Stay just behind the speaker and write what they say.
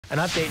An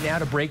update now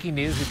to breaking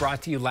news we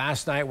brought to you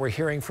last night. We're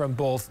hearing from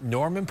both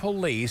Norman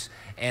police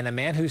and a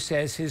man who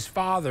says his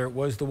father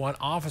was the one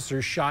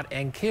officers shot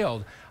and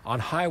killed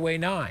on Highway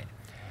 9.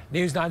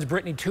 News 9's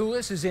Brittany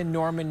Toulis is in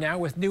Norman now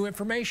with new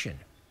information.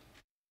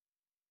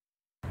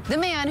 The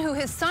man who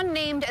his son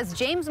named as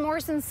James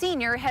Morrison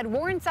Sr. had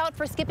warrants out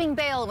for skipping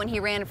bail when he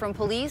ran from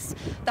police.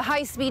 The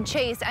high-speed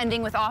chase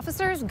ending with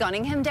officers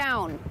gunning him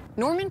down.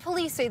 Norman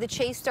police say the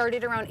chase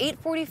started around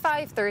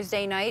 8:45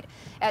 Thursday night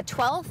at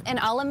 12th and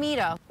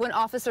Alameda when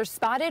officers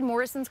spotted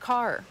Morrison's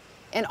car.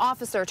 An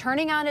officer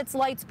turning on its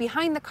lights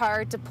behind the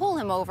car to pull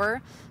him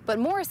over, but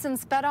Morrison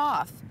sped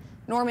off.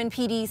 Norman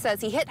PD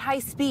says he hit high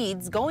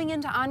speeds going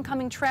into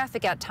oncoming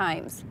traffic at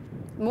times.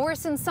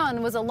 Morrison's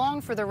son was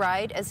along for the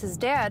ride as his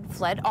dad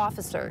fled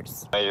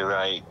officers. Made a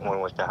right,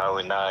 went with the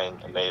Highway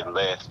 9 and made a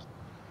left.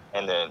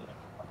 And then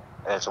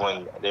that's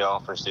when the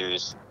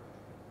officers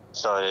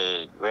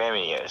started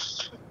ramming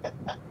us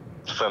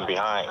from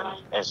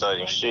behind and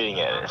started shooting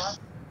at us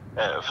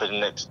for the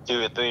next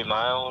 2 or 3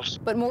 miles.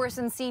 But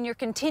Morrison Sr.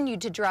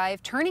 continued to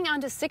drive, turning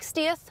onto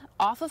 60th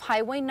off of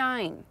Highway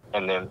 9.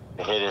 And then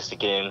they hit us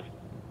again.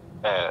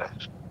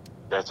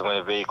 That's when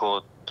the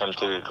vehicle come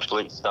to a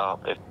complete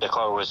stop. If the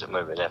car wasn't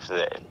moving after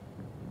that.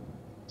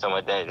 So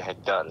my dad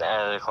had gotten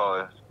out of the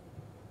car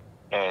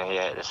and he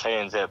had his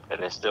hands up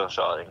and they still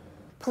shot him.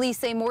 Police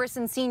say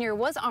Morrison Sr.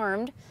 was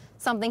armed,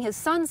 something his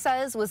son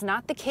says was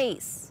not the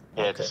case.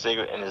 He had a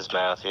cigarette in his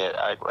mouth, he had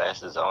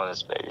eyeglasses on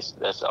his face,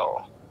 that's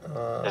all.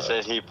 It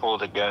says he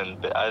pulled a gun,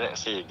 but I didn't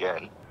see a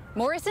gun.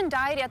 Morrison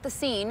died at the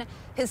scene.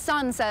 His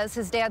son says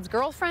his dad's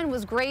girlfriend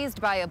was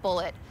grazed by a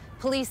bullet.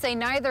 Police say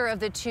neither of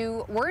the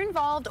two were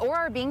involved or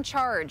are being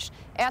charged.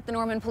 At the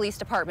Norman Police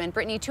Department,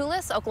 Brittany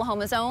Toulis,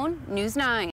 Oklahoma's own News 9.